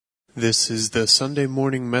This is the Sunday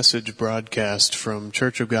morning message broadcast from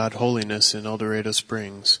Church of God Holiness in El Dorado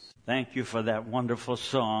Springs. Thank you for that wonderful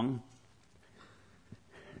song.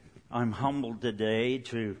 I'm humbled today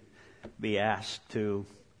to be asked to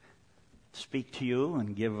speak to you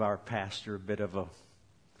and give our pastor a bit of a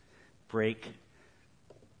break.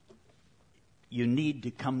 You need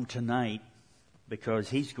to come tonight because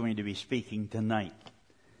he's going to be speaking tonight.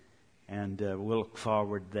 And we'll look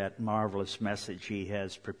forward to that marvelous message he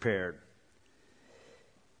has prepared.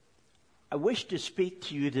 I wish to speak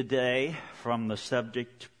to you today from the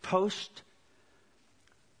subject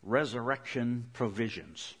post-resurrection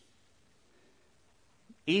provisions.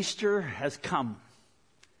 Easter has come.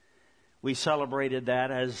 We celebrated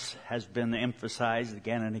that, as has been emphasized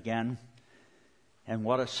again and again. And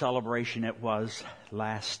what a celebration it was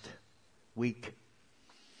last week.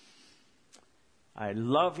 I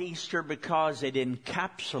love Easter because it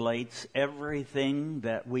encapsulates everything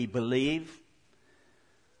that we believe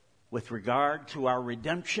with regard to our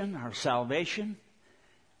redemption, our salvation,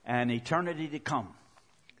 and eternity to come.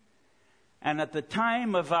 And at the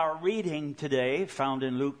time of our reading today, found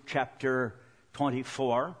in Luke chapter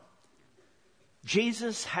 24,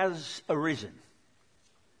 Jesus has arisen.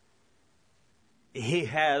 He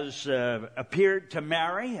has appeared to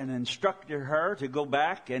Mary and instructed her to go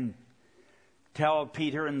back and tell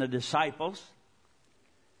Peter and the disciples.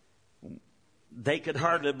 They could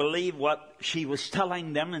hardly believe what she was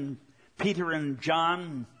telling them, and Peter and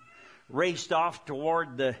John raced off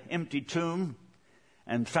toward the empty tomb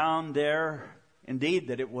and found there indeed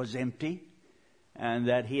that it was empty and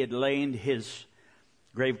that he had laid his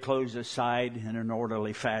grave clothes aside in an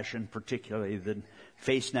orderly fashion, particularly the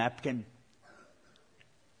face napkin.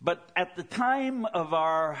 But at the time of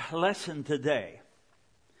our lesson today,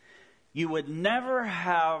 you would never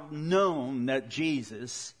have known that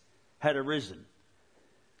Jesus had arisen,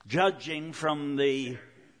 judging from the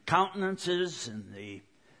countenances and the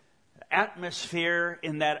atmosphere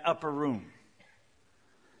in that upper room.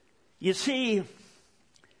 You see,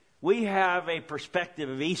 we have a perspective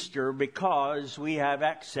of Easter because we have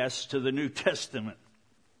access to the New Testament.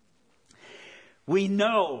 We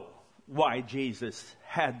know why Jesus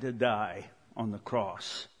had to die on the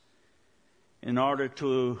cross in order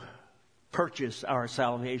to purchase our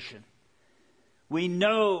salvation. We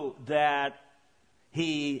know that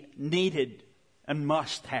he needed and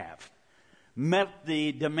must have met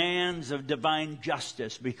the demands of divine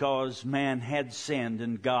justice because man had sinned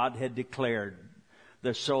and God had declared,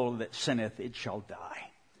 the soul that sinneth, it shall die.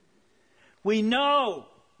 We know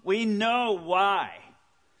why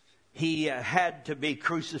he had to be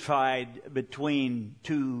crucified between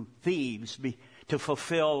two thieves to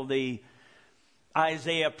fulfill the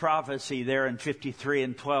Isaiah prophecy there in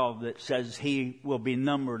 53:12 that says he will be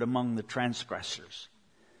numbered among the transgressors.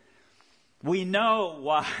 We know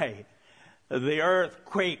why the earth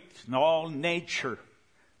quaked and all nature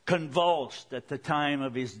convulsed at the time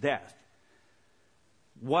of his death.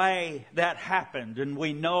 Why that happened, and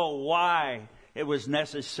we know why it was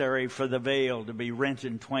necessary for the veil to be rent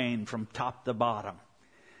in twain from top to bottom,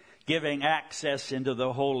 giving access into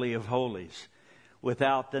the Holy of Holies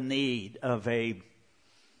without the need of a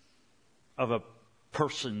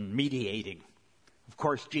person mediating. Of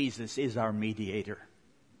course, Jesus is our mediator.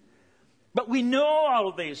 But we know all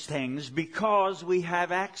of these things because we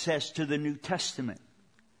have access to the New Testament.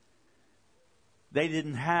 They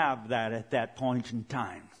didn't have that at that point in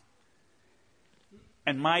time.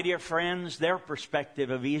 And my dear friends, their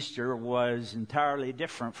perspective of Easter was entirely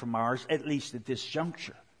different from ours, at least at this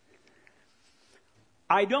juncture.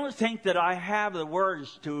 I don't think that I have the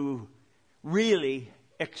words to really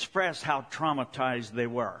express how traumatized they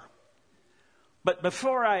were. But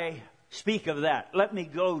before I speak of that, let me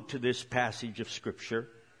go to this passage of Scripture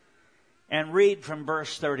and read from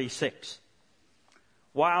verse 36.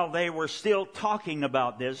 While they were still talking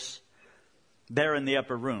about this there in the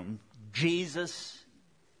upper room, Jesus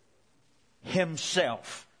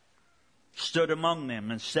himself stood among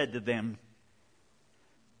them and said to them,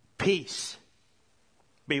 "Peace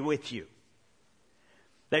be with you."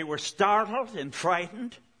 They were startled and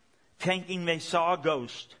frightened, thinking they saw a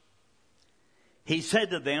ghost. He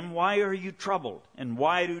said to them, "Why are you troubled, and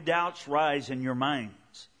why do doubts rise in your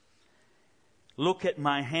minds? Look at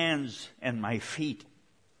my hands and my feet.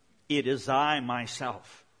 It is I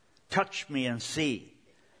myself. Touch me and see.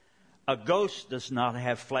 A ghost does not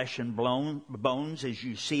have flesh and bones as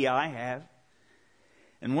you see I have."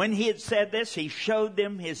 And when he had said this, he showed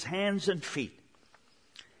them his hands and feet.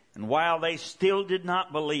 And while they still did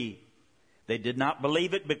not believe, they did not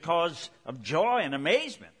believe it because of joy and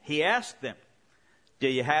amazement, he asked them, "Do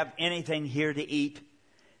you have anything here to eat?"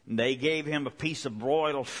 And they gave him a piece of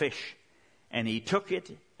broiled fish, and he took it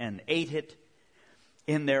and ate it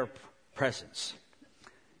in their presence.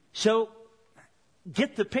 So,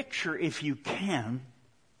 get the picture, if you can,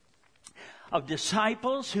 of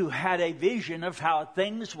disciples who had a vision of how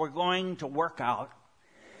things were going to work out.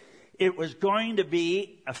 It was going to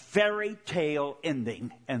be a fairy tale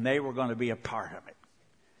ending, and they were going to be a part of it.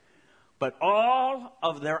 But all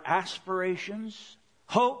of their aspirations,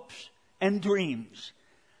 hopes, and dreams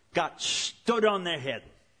got stood on their head.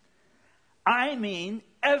 I mean,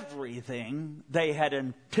 everything they had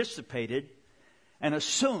anticipated and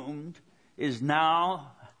assumed is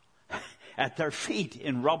now at their feet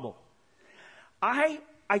in rubble. I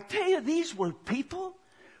tell you, these were people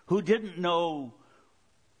who didn't know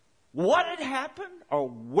what had happened or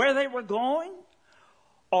where they were going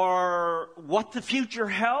or what the future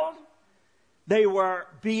held. They were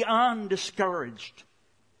beyond discouraged.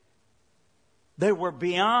 They were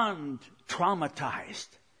beyond traumatized.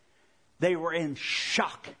 They were in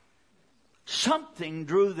shock. Something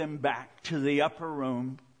drew them back to the upper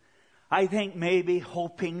room. I think maybe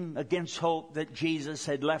hoping against hope that Jesus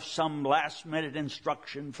had left some last-minute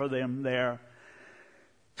instruction for them there,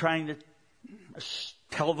 trying to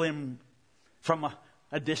tell them from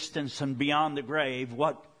a distance and beyond the grave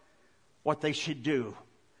what they should do.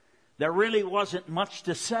 There really wasn't much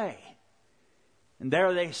to say. And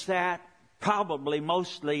there they sat, probably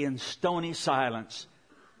mostly in stony silence,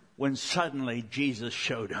 when suddenly Jesus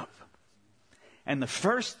showed up. And the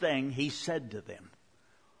first thing he said to them,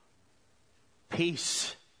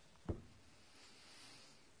 "Peace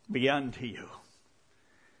be unto you."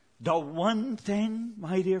 The one thing,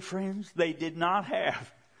 my dear friends, they did not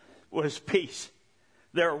have was peace.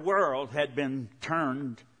 Their world had been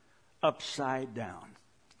turned upside down.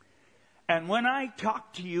 And when I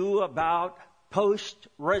talk to you about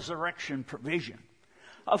post-resurrection provision,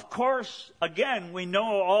 of course, again, we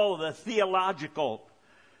know all the theological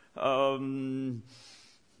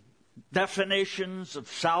definitions of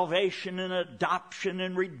salvation and adoption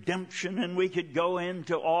and redemption, and we could go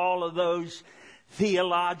into all of those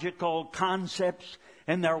theological concepts,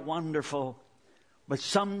 and they're wonderful. But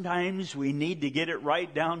sometimes we need to get it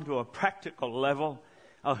right down to a practical level,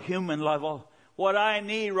 a human level. What I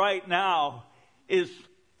need right now is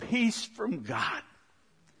peace from God.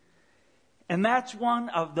 And that's one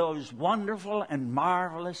of those wonderful and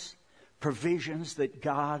marvelous provisions that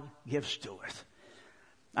God gives to us.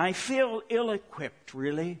 I feel ill-equipped,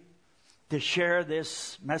 really, to share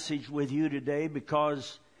this message with you today,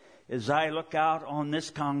 because as I look out on this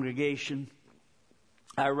congregation,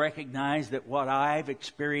 I recognize that what I've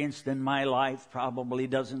experienced in my life probably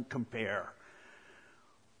doesn't compare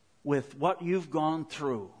with what you've gone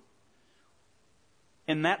through.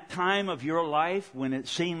 In that time of your life when it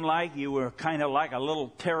seemed like you were kind of like a little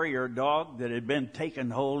terrier dog that had been taken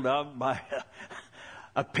hold of by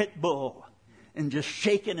a pit bull and just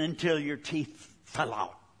shaken until your teeth fell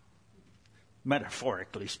out,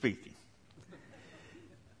 metaphorically speaking.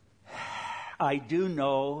 I do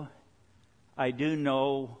know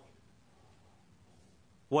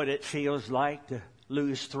what it feels like to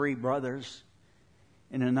lose 3 brothers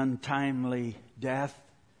in an untimely death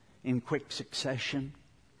in quick succession.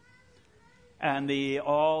 And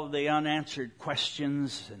all the unanswered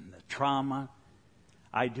questions and the trauma.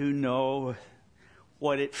 I do know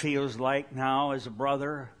what it feels like now as a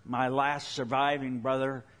brother, my last surviving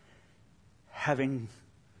brother, having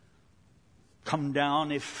come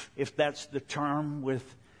down, if that's the term,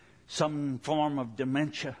 with some form of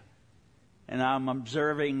dementia. And I'm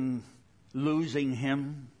observing losing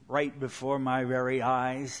him right before my very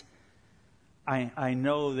eyes. I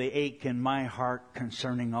know the ache in my heart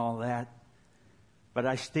concerning all that. But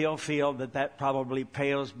I still feel that probably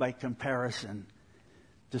pales by comparison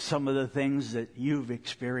to some of the things that you've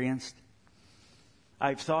experienced.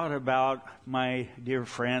 I've thought about my dear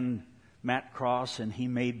friend Matt Cross, and he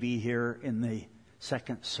may be here in the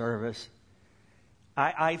second service.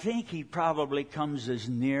 I think he probably comes as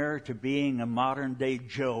near to being a modern-day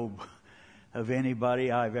Job of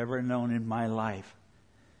anybody I've ever known in my life.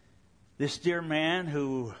 This dear man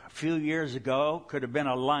who a few years ago could have been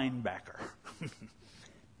a linebacker.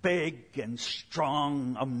 Big and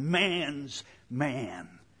strong, a man's man,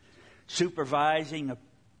 supervising a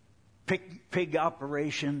pig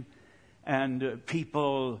operation and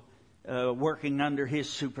people working under his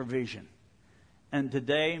supervision. And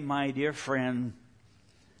today, my dear friend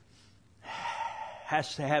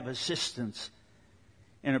has to have assistance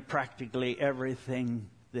in practically everything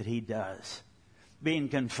that he does, being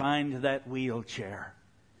confined to that wheelchair.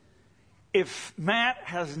 If Matt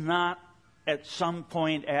has not at some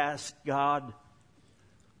point asked God,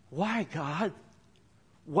 why God?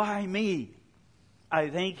 Why me? I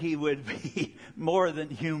think he would be more than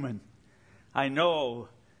human. I know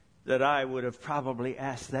that I would have probably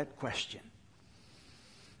asked that question.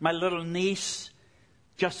 My little niece,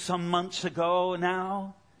 just some months ago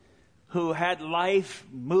now, who had life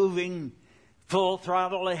moving full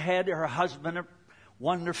throttle ahead, her husband, a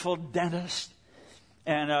wonderful dentist,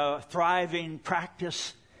 and a thriving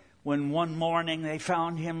practice, when one morning they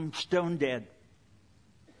found him stone dead.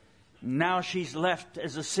 Now she's left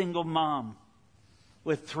as a single mom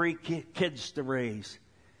with 3 kids to raise.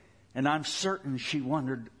 And I'm certain she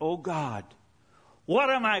wondered, oh God, what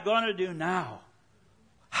am I going to do now?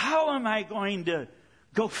 How am I going to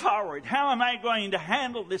go forward? How am I going to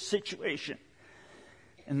handle this situation?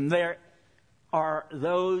 And there are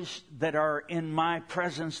those that are in my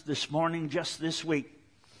presence this morning, just this week,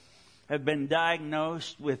 have been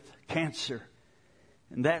diagnosed with cancer.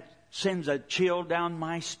 And that sends a chill down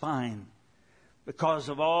my spine because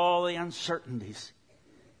of all the uncertainties.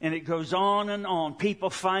 And it goes on and on. People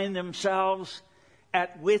find themselves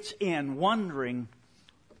at wit's end, wondering,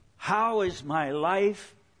 how is my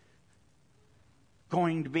life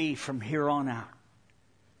going to be from here on out?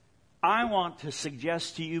 I want to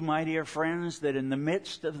suggest to you, my dear friends, that in the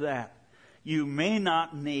midst of that, you may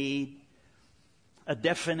not need a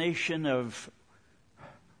definition of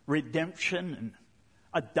redemption and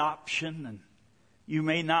adoption, and you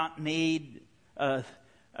may not need a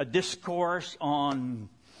discourse on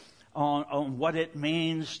what it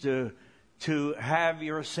means to have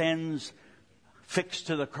your sins fixed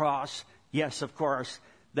to the cross. Yes, of course,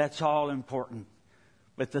 that's all important.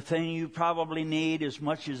 But the thing you probably need as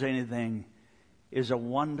much as anything is a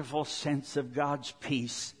wonderful sense of God's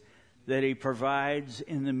peace that He provides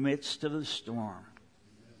in the midst of the storm.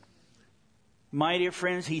 My dear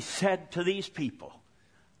friends, He said to these people,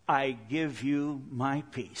 I give you my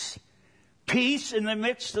peace. Peace in the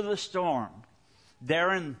midst of the storm.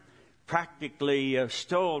 Darren practically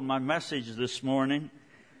stole my message this morning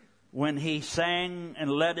when he sang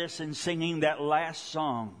and led us in singing that last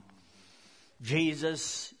song.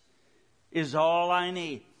 Jesus is all I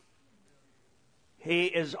need. He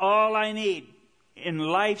is all I need in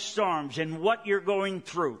life storms, in what you're going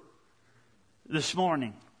through this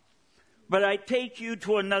morning. But I take you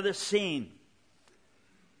to another scene.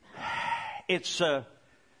 It's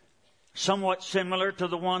somewhat similar to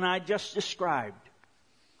the one I just described.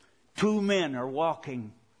 2 men are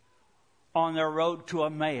walking on their road to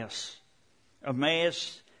Emmaus.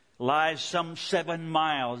 Emmaus lies some 7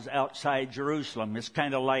 miles outside Jerusalem. It's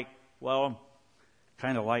kind of like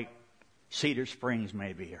Cedar Springs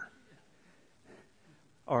maybe here.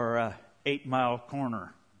 Or 8 Mile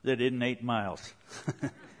Corner that isn't 8 miles.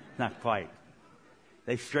 Not quite.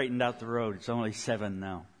 They've straightened out the road. It's only 7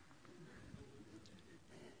 now.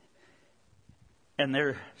 And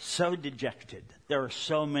they're so dejected. There are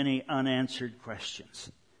so many unanswered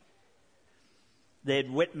questions. They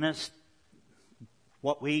had witnessed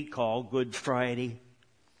what we call Good Friday.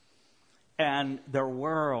 And their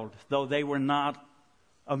world, though they were not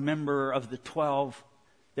a member of the 12,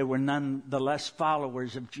 they were nonetheless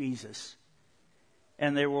followers of Jesus.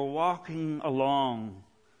 And they were walking along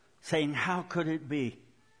saying, how could it be?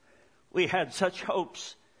 We had such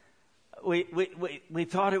hopes. We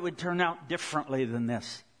thought it would turn out differently than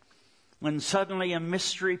this. When suddenly a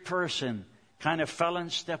mystery person kind of fell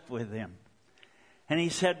in step with him. And he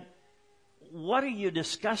said, what are you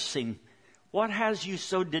discussing? What has you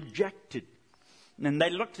so dejected? And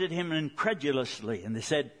they looked at him incredulously and they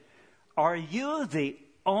said, are you the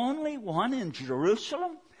only one in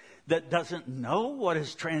Jerusalem that doesn't know what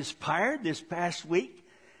has transpired this past week?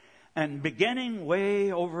 And beginning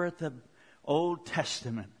way over at the Old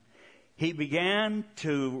Testament, he began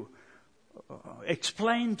to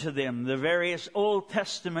explain to them the various Old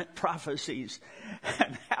Testament prophecies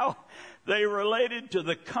and how they related to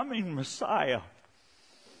the coming Messiah.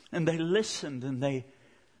 And they listened and they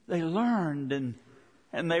learned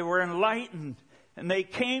and they were enlightened. And they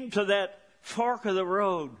came to that fork of the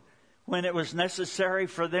road when it was necessary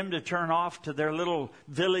for them to turn off to their little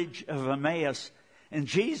village of Emmaus. And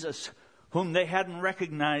Jesus, whom they hadn't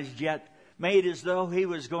recognized yet, made as though he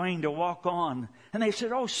was going to walk on. And they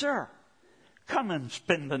said, oh, sir, come and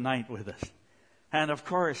spend the night with us. And of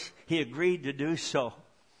course, he agreed to do so.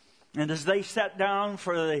 And as they sat down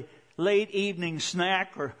for the late evening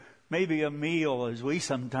snack, or maybe a meal as we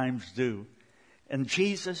sometimes do, and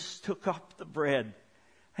Jesus took up the bread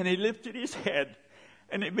and he lifted his head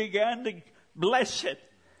and he began to bless it.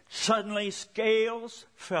 Suddenly scales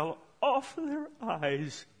fell off their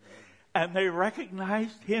eyes and they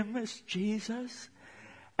recognized him as Jesus.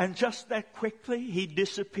 And just that quickly, he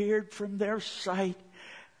disappeared from their sight.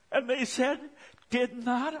 And they said, did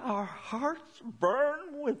not our hearts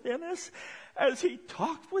burn within us as he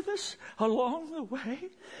talked with us along the way?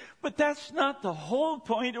 But that's not the whole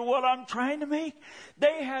point of what I'm trying to make.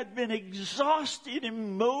 They had been exhausted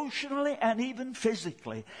emotionally and even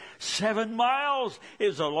physically. 7 miles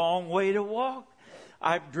is a long way to walk.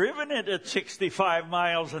 I've driven it at 65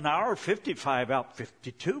 miles an hour, 55 out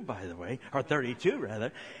 52, by the way, or 32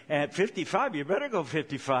 rather. At 55, you better go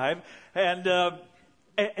 55. And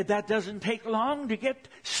that doesn't take long to get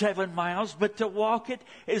 7 miles, but to walk it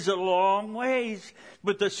is a long ways.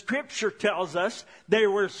 But the scripture tells us they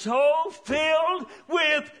were so filled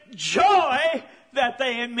with joy that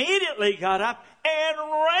they immediately got up and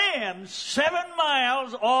ran 7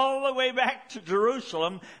 miles all the way back to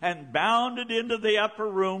Jerusalem and bounded into the upper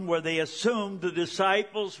room where they assumed the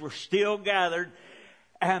disciples were still gathered.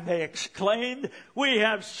 And they exclaimed, we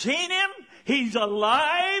have seen him. He's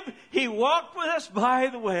alive. He walked with us by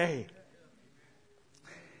the way.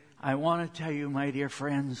 I want to tell you, my dear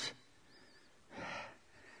friends,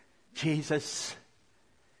 Jesus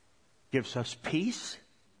gives us peace.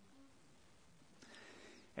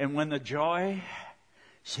 And when the joy,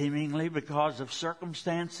 seemingly because of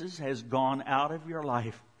circumstances, has gone out of your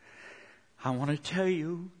life, I want to tell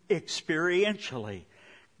you experientially,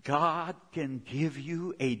 God can give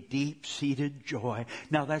you a deep-seated joy.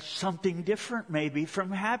 Now that's something different maybe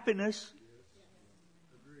from happiness.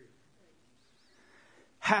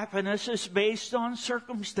 Happiness is based on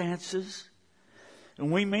circumstances.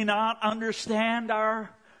 And we may not understand our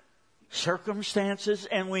circumstances,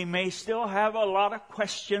 and we may still have a lot of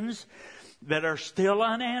questions that are still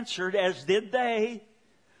unanswered, as did they.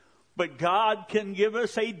 But God can give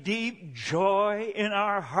us a deep joy in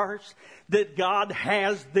our hearts that God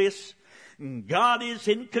has this. God is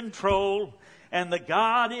in control, and the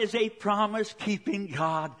God is a promise-keeping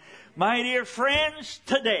God. My dear friends,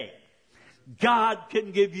 today, God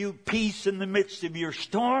can give you peace in the midst of your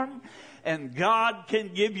storm. And God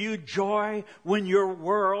can give you joy when your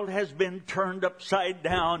world has been turned upside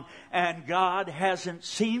down and God hasn't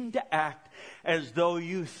seemed to act as though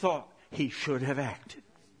you thought he should have acted.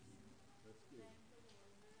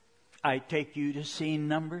 I take you to scene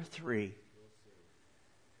number 3.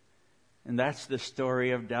 And that's the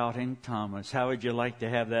story of Doubting Thomas. How would you like to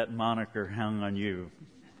have that moniker hung on you?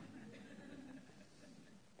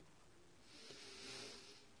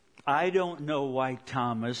 I don't know why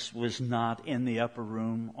Thomas was not in the upper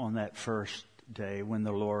room on that first day when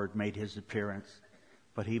the Lord made his appearance,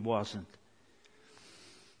 but he wasn't.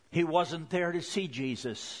 He wasn't there to see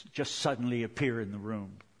Jesus just suddenly appear in the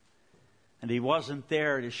room. And he wasn't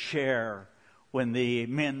there to share when the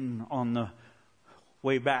men on the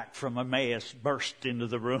way back from Emmaus burst into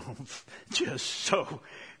the room, just so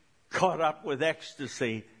caught up with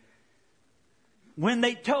ecstasy. When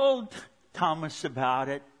they told Thomas about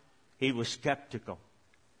it, he was skeptical.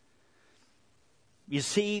 You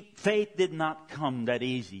see, faith did not come that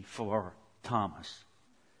easy for Thomas.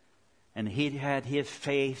 And he'd had his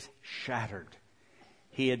faith shattered.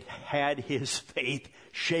 He had had his faith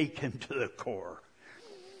shaken to the core.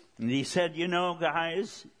 And he said, you know,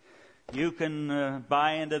 guys, you can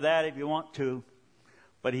buy into that if you want to.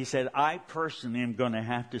 But he said, I personally am going to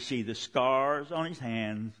have to see the scars on his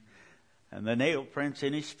hands and the nail prints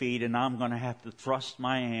in his feet, and I'm going to have to thrust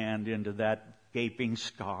my hand into that gaping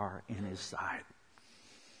scar in his side.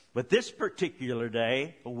 But this particular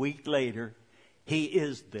day, a week later, he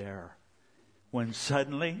is there when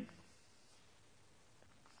suddenly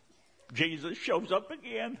Jesus shows up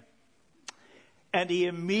again, and he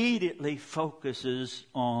immediately focuses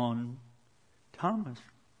on Thomas.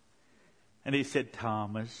 And he said,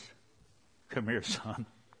 Thomas, come here, son.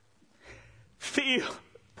 Feel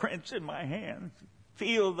prints in my hands.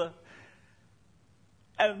 Feel the...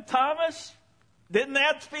 And Thomas didn't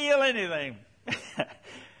have to feel anything.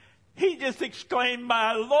 He just exclaimed,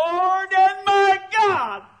 my Lord and my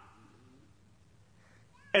God.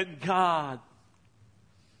 And God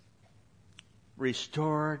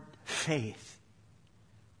restored faith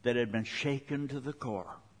that had been shaken to the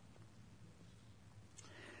core.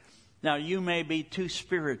 Now, you may be too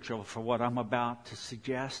spiritual for what I'm about to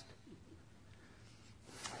suggest.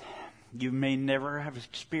 You may never have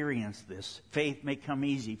experienced this. Faith may come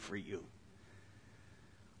easy for you.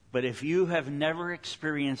 But if you have never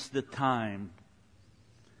experienced the time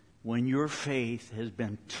when your faith has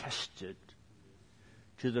been tested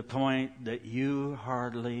to the point that you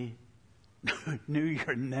hardly knew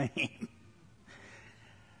your name.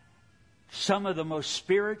 Some of the most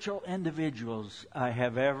spiritual individuals I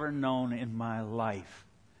have ever known in my life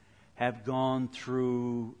have gone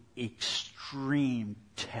through extreme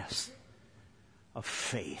tests of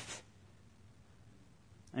faith.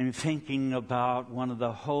 I'm thinking about one of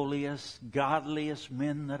the holiest, godliest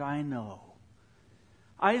men that I know.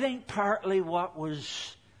 I think partly what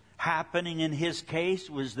was happening in his case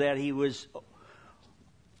was that he was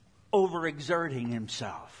overexerting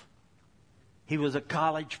himself. He was a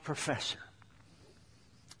college professor.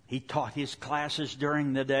 He taught his classes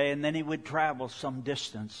during the day, and then he would travel some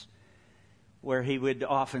distance where he would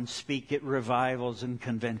often speak at revivals and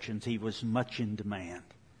conventions. He was much in demand.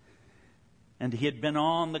 And he had been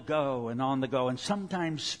on the go, and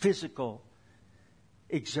sometimes physical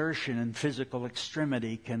exertion and physical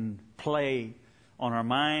extremity can play on our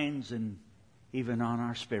minds and even on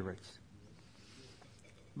our spirits.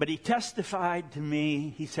 But he testified to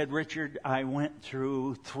me, he said, Richard, I went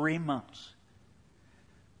through 3 months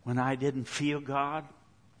when I didn't feel God.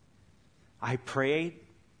 I prayed.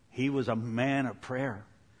 He was a man of prayer.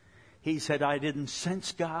 He said, I didn't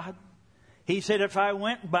sense God. He said, if I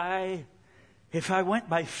went by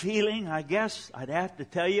feeling, I guess I'd have to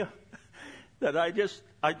tell you that I just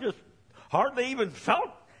hardly even felt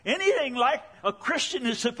anything like a Christian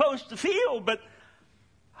is supposed to feel. But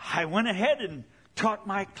I went ahead and taught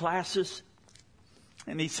my classes.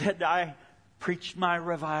 And he said, I preached my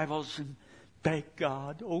revivals and begged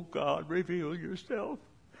God, oh God, reveal yourself.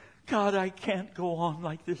 God, I can't go on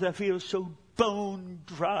like this. I feel so bone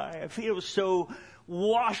dry. I feel so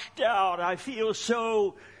washed out. I feel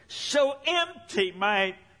so empty.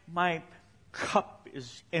 My cup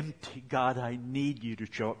is empty. God, I need you to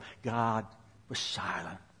show up. God was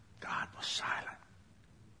silent. God was silent.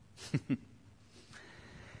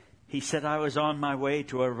 He said, I was on my way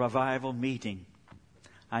to a revival meeting.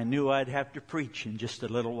 I knew I'd have to preach in just a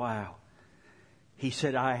little while. He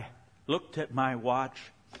said, I looked at my watch,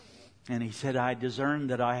 and he said, I discerned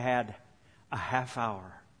that I had a half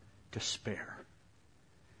hour to spare.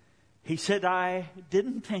 He said, I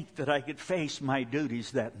didn't think that I could face my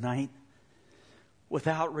duties that night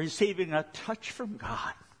without receiving a touch from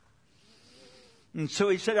God. And so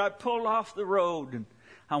he said, I pulled off the road, and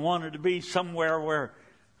I wanted to be somewhere where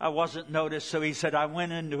I wasn't noticed. So he said, I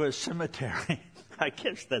went into a cemetery. I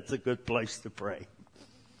guess that's a good place to pray.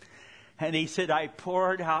 And he said, I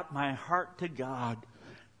poured out my heart to God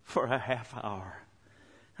for a half hour.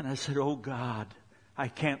 And I said, oh God, I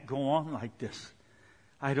can't go on like this.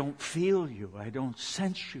 I don't feel you. I don't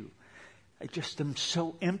sense you. I just am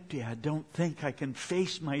so empty. I don't think I can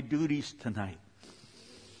face my duties tonight.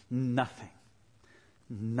 Nothing.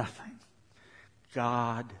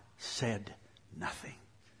 God said nothing.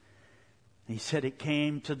 He said it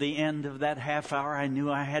came to the end of that half hour. I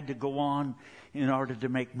knew I had to go on in order to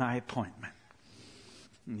make my appointment.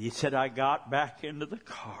 And he said I got back into the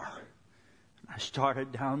car. I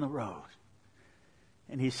started down the road.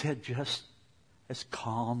 And he said just as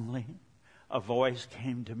calmly, a voice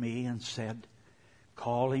came to me and said,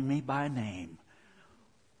 calling me by name,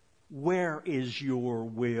 where is your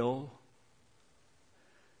will?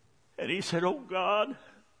 And he said, oh God,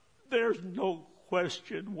 there's no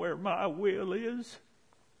question where my will is.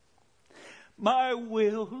 My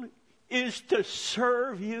will is to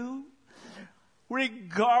serve you.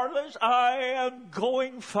 Regardless, I am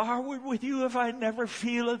going forward with you if I never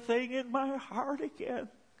feel a thing in my heart again.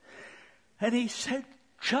 And he said,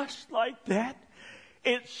 just like that,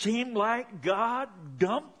 it seemed like God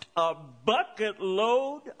dumped a bucket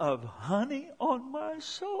load of honey on my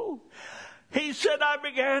soul. He said, I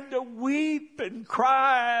began to weep and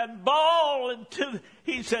cry and bawl until,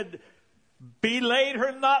 he said, be late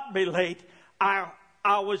or not be late, I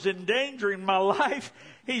was endangering my life.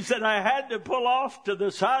 He said, I had to pull off to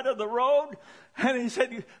the side of the road. And he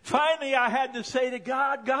said, finally I had to say to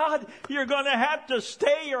God, God, you're going to have to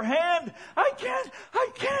stay your hand. I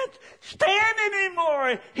can't stand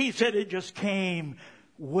anymore. He said it just came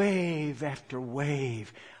wave after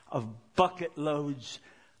wave of bucket loads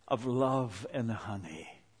of love and honey.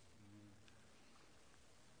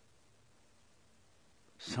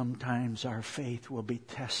 Sometimes our faith will be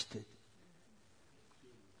tested.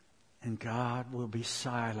 And God will be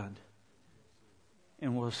silent.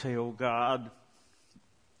 And we'll say, oh God,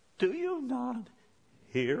 do you not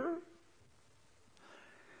hear?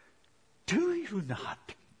 Do you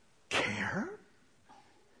not care?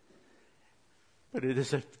 But it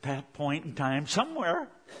is at that point in time, somewhere,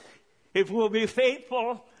 if we'll be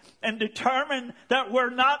faithful and determined that we're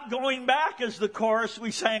not going back, as the chorus we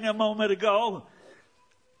sang a moment ago,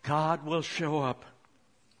 God will show up.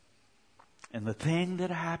 And the thing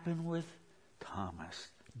that happened with Thomas,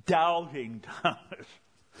 doubting Thomas,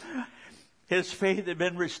 His faith had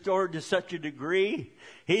been restored to such a degree,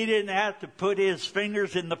 he didn't have to put his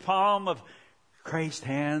fingers in the palm of Christ's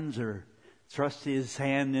hands or thrust his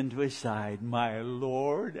hand into his side. My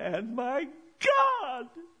Lord and my God!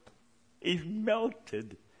 He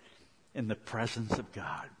melted in the presence of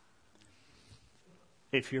God.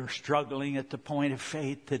 If you're struggling at the point of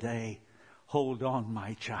faith today, hold on,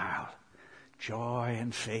 my child. Joy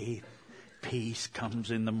and faith, peace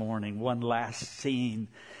comes in the morning. One last scene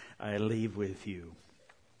I leave with you.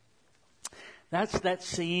 That's that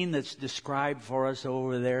scene that's described for us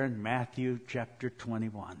over there in Matthew chapter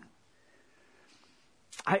 21.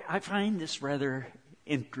 I find this rather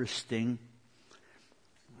interesting.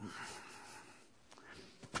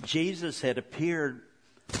 Jesus had appeared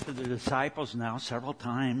to the disciples now several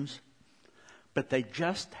times, but they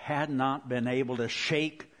just had not been able to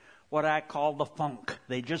shake what I call the funk.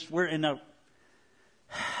 They just were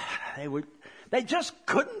they just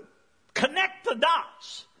couldn't connect the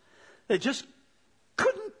dots. They just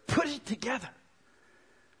couldn't put it together.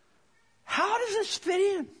 How does this fit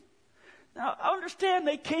in? Now, understand,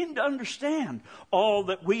 they came to understand all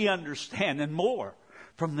that we understand and more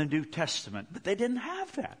from the New Testament, but they didn't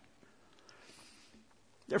have that.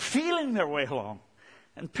 They're feeling their way along.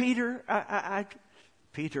 And Peter,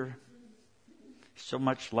 Peter, so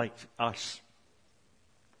much like us.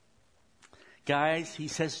 Guys, he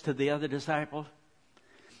says to the other disciples,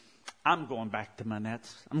 I'm going back to my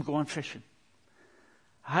nets. I'm going fishing.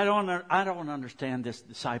 I don't understand this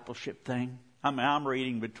discipleship thing. I mean, I'm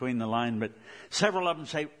reading between the lines, but several of them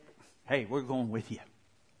say, hey, we're going with you.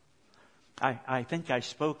 I think I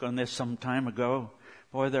spoke on this some time ago.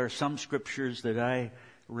 Boy, there are some scriptures that I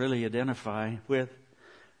really identify with.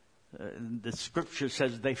 The scripture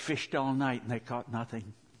says they fished all night and they caught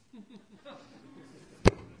nothing.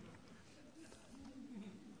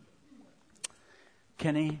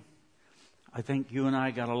 Kenny, I think you and I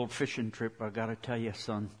got a little fishing trip. I got to tell you,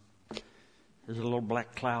 son. There's a little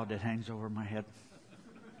black cloud that hangs over my head.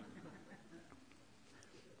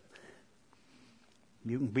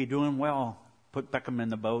 You can be doing well. Put Beckham in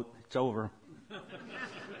the boat. It's over.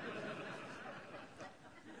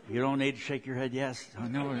 You don't need to shake your head. Yes, I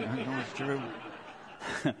know it's true.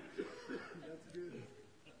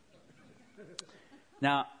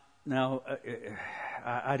 Now,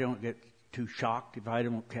 I don't get too shocked if I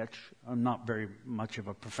don't catch. I'm not very much of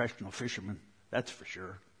a professional fisherman. That's for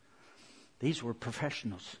sure. These were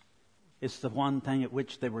professionals. It's the one thing at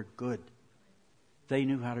which they were good. They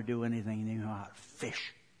knew how to do anything. They knew how to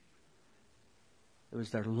fish. It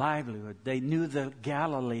was their livelihood. They knew the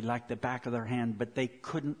Galilee like the back of their hand, but they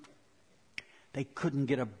couldn't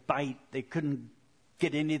get a bite. They couldn't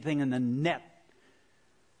get anything in the net.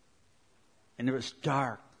 And it was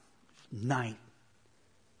dark. Night.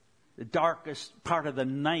 The darkest part of the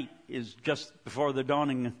night is just before the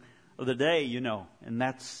dawning of the day, you know. And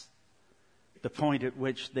that's the point at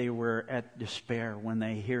which they were at despair when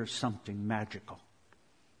they hear something magical.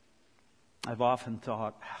 I've often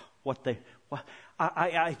thought,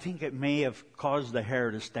 I think it may have caused the hair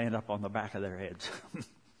to stand up on the back of their heads.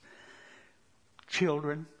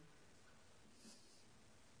 Children.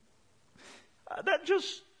 That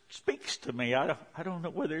just speaks to me. I don't know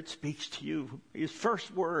whether it speaks to you. His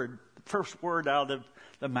first word out of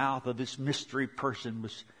the mouth of this mystery person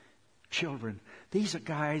was children. These are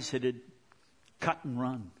guys that had cut and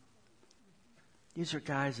run. These are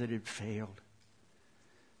guys that had failed.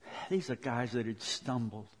 These are guys that had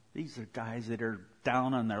stumbled. These are guys that are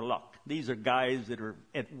down on their luck. These are guys that are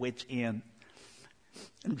at wit's end.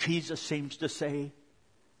 And Jesus seems to say,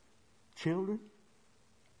 children,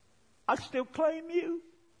 I still claim you.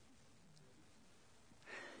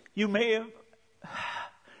 You may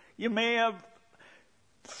have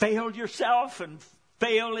failed yourself and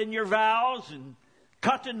failed in your vows and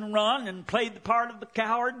cut and run and played the part of the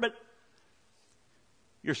coward, but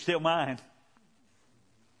you're still mine.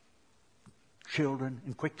 Children,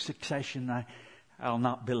 in quick succession, I'll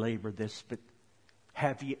not belabor this, but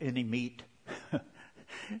have you any meat?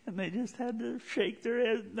 And they just had to shake their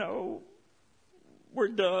heads. No, we're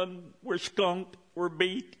done. We're skunked. We're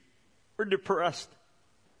beat. We're depressed.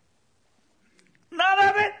 None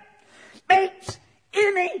of it makes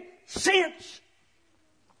any sense.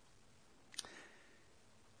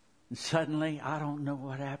 And suddenly, I don't know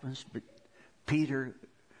what happens, but Peter,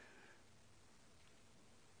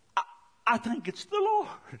 I think it's the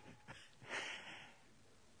Lord.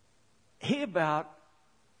 He about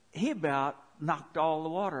knocked all the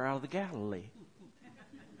water out of the Galilee.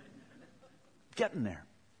 Getting there.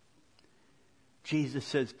 Jesus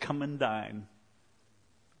says, come and dine.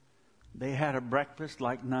 They had a breakfast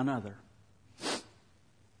like none other.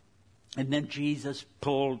 And then Jesus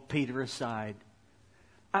pulled Peter aside.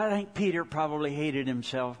 I think Peter probably hated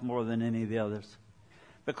himself more than any of the others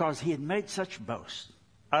because he had made such boasts.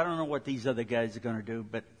 I don't know what these other guys are going to do,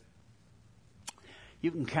 but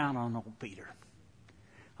you can count on old Peter.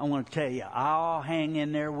 I want to tell you, I'll hang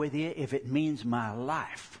in there with you if it means my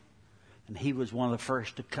life. And he was one of the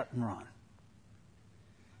first to cut and run.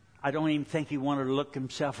 I don't even think he wanted to look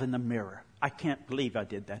himself in the mirror. I can't believe I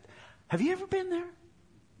did that. Have you ever been there?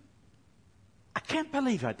 I can't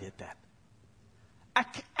believe I did that.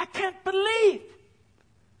 I can't believe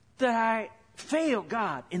that I failed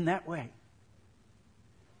God in that way.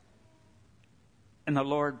 And the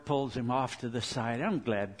Lord pulls him off to the side. I'm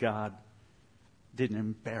glad God didn't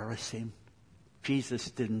embarrass him. Jesus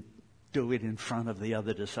didn't do it in front of the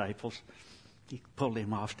other disciples. He pulled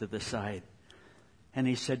him off to the side. And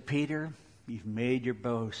he said, Peter, you've made your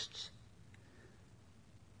boasts.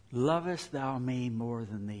 Lovest thou me more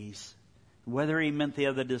than these? Whether he meant the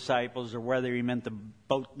other disciples or whether he meant the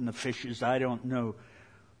boat and the fishes, I don't know.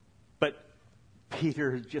 But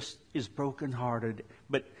Peter just is brokenhearted.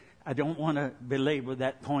 But I don't want to belabor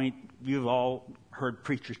that point. You've all heard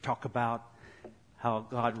preachers talk about how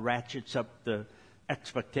God ratchets up the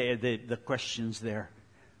questions there.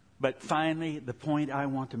 But finally, the point I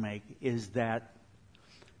want to make is that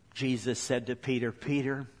Jesus said to Peter,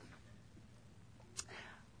 Peter,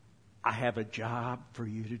 I have a job for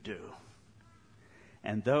you to do.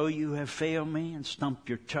 And though you have failed me and stumped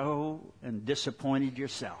your toe and disappointed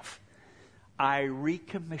yourself, I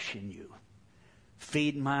recommission you.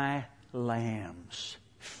 Feed my lambs.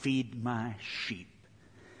 Feed my sheep.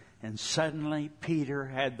 And suddenly Peter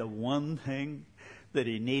had the one thing that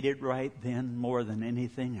he needed right then more than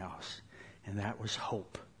anything else. And that was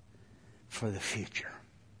hope for the future.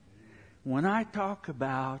 When I talk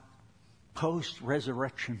about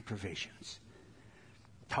post-resurrection provisions,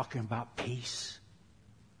 I'm talking about peace,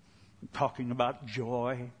 I'm talking about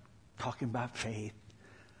joy, talking about faith,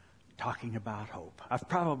 talking about hope. I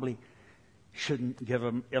probably shouldn't give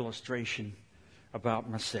an illustration about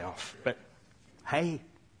myself, but hey,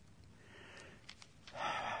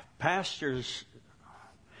 pastors,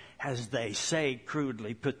 as they say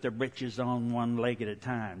crudely, put their britches on one leg at a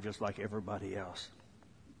time, just like everybody else.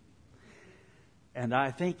 And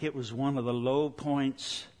I think it was one of the low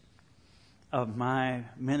points of my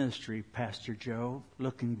ministry, Pastor Joe,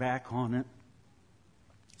 looking back on it.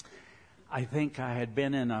 I think I had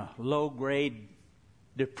been in a low-grade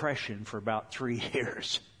depression for about 3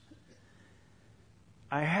 years.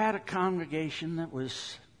 I had a congregation that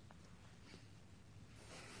was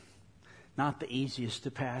not the easiest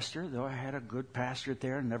to pastor, though I had a good pastor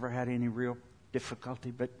there and never had any real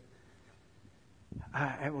difficulty. But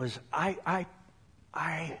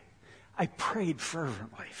I prayed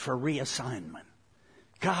fervently for reassignment.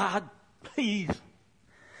 God, please,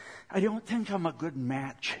 I don't think I'm a good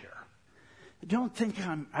match here. I don't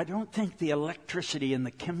think the electricity and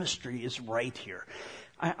the chemistry is right here.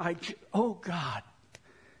 Oh God,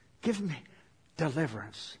 give me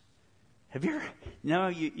deliverance. Have you ever? No,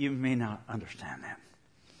 you may not understand that.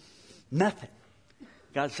 Nothing.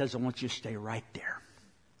 God says, I want you to stay right there.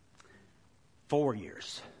 4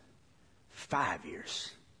 years, 5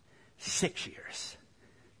 years, 6 years,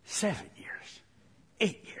 7 years,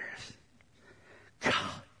 8 years.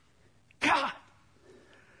 God,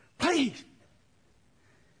 please.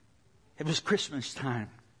 It was Christmas time.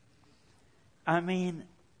 I mean,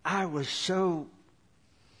 I was so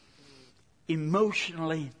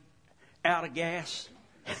emotionally out of gas.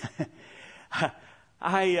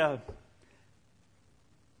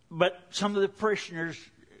 But some of the parishioners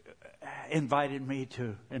invited me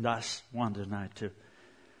to, and us, Wanda and I,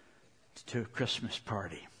 to a Christmas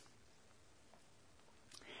party.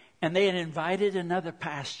 And they had invited another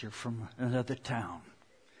pastor from another town.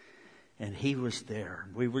 And he was there.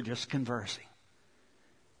 We were just conversing.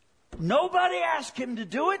 Nobody asked him to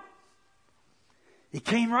do it. He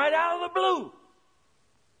came right out of the blue.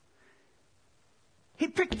 He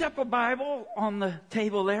picked up a Bible on the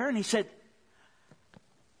table there and he said,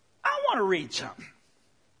 I want to read something.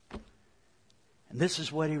 And this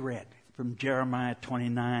is what he read from Jeremiah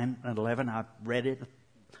 29:11. I've read it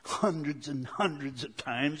hundreds and hundreds of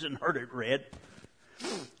times and heard it read.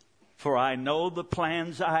 For I know the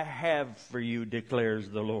plans I have for you, declares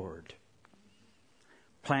the Lord.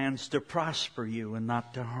 Plans to prosper you and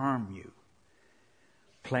not to harm you.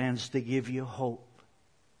 Plans to give you hope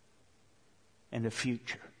and a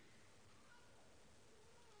future.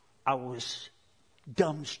 I was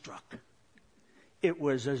dumbstruck. It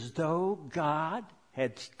was as though God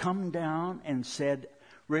had come down and said,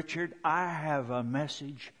 Richard, I have a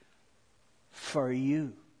message for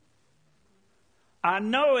you. I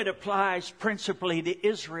know it applies principally to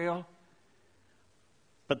Israel.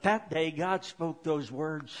 But that day, God spoke those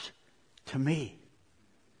words to me.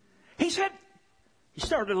 He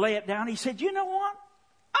started to lay it down. He said, you know what?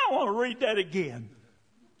 I want to read that again.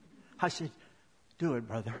 I said, do it,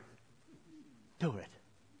 brother. Do it.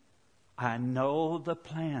 I know the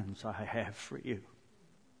plans I have for you.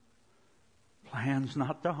 Plans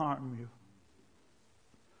not to harm you,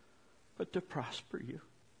 but to prosper you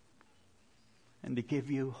and to give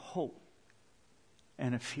you hope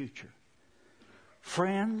and a future.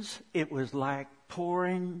 Friends, it was like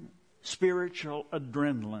pouring spiritual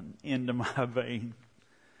adrenaline into my vein.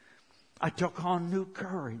 I took on new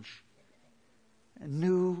courage and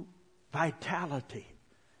new vitality.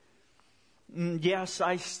 Yes,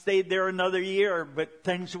 I stayed there another year, but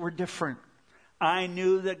things were different. I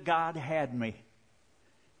knew that God had me.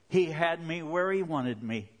 He had me where He wanted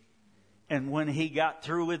me. And when He got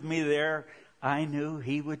through with me there, I knew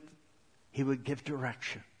He would give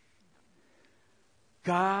direction.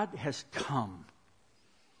 God has come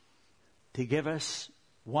to give us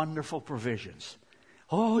wonderful provisions.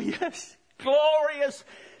 Oh, yes, glorious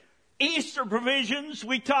Easter provisions.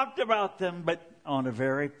 We talked about them, but on a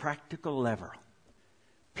very practical level.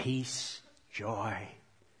 Peace, joy,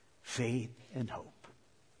 faith, and hope.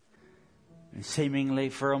 And seemingly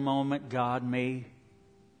for a moment, God may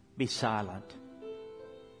be silent.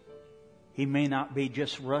 He may not be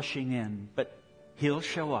just rushing in, but He'll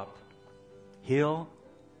show up. He'll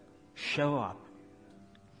show up.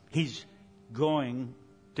 He's going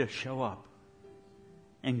to show up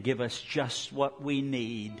and give us just what we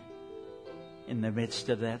need in the midst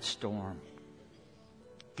of that storm.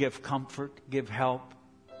 Give comfort, give help,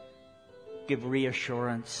 give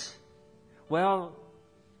reassurance. Well,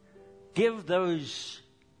 give those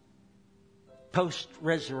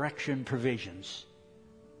post-resurrection provisions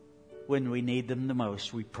when we need them the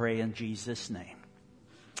most. We pray in Jesus' name.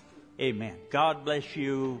 Amen. God bless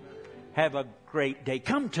you. Have a great day.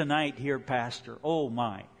 Come tonight here, Pastor. Oh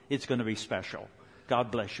my, it's going to be special.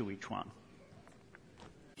 God bless you, each one.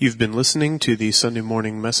 You've been listening to the Sunday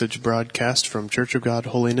morning message broadcast from Church of God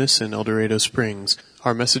Holiness in El Dorado Springs.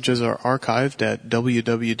 Our messages are archived at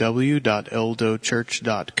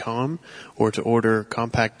www.eldochurch.com, or to order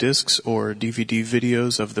compact discs or DVD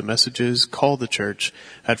videos of the messages, call the church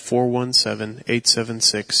at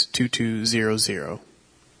 417-876-2200.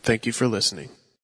 Thank you for listening.